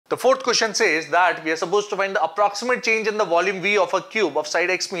The fourth question says that we are supposed to find the approximate change in the volume V of a cube of side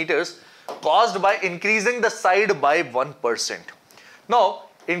x meters caused by increasing the side by 1%. Now,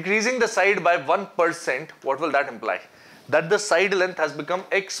 increasing the side by 1%, what will that imply? That the side length has become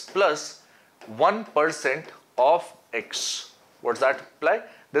x plus 1% of x. What does that imply?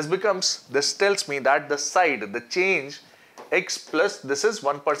 This tells me that the side, the change x plus, this is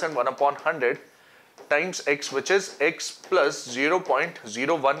 1%, 1 upon 100 times x, which is x plus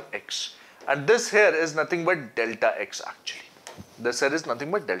 0.01x. And this here is nothing but delta x actually. This here is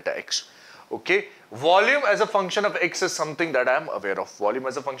nothing but delta x. Okay. Volume as a function of x is something that I am aware of. Volume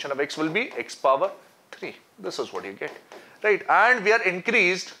as a function of x will be x power 3. This is what you get. Right. And we are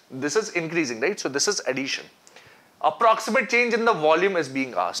increased. This is increasing, right? So this is addition. Approximate change in the volume is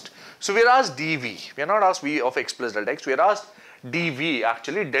being asked. So we are asked dV. We are not asked V of x plus delta x. We are asked dV,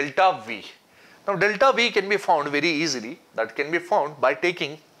 actually delta V. Now delta V can be found very easily. That can be found by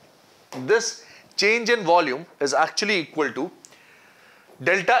taking this change in volume is actually equal to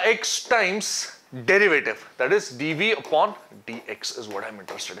delta x times derivative. That is dV upon dx is what I am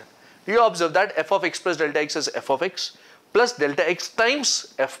interested in. You observe that f of x plus delta x is f of x plus delta x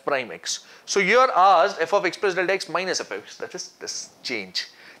times f prime x. So you are asked f of x plus delta x minus f of x. That is this change.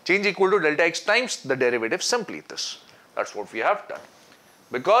 Change equal to delta x times the derivative, simply this. That's what we have done.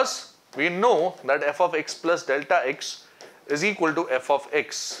 Because we know that f of x plus delta x is equal to f of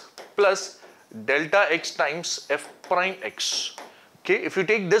x plus delta x times f prime x. Okay, if you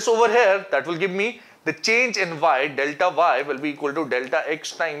take this over here, that will give me the change in y, delta y will be equal to delta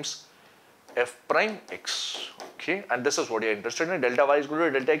x times f prime x. Okay, and this is what you are interested in. Delta y is equal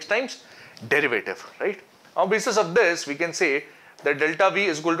to delta x times derivative, right? On basis of this, we can say that delta v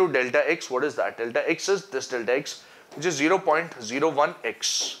is equal to delta x. What is that? Delta x is this delta x, which is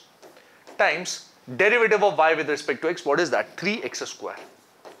 0.01x times derivative of y with respect to x. What is that? 3x square.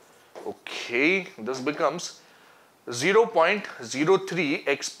 Okay, this becomes 0.03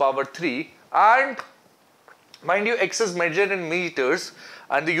 x power 3, and mind you, x is measured in meters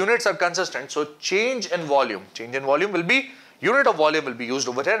and the units are consistent. So change in volume will be, unit of volume will be used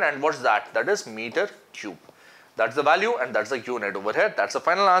over here, and what's that? That is meter cube. That's the value and that's the unit over here. That's the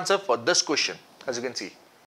final answer for this question, as you can see.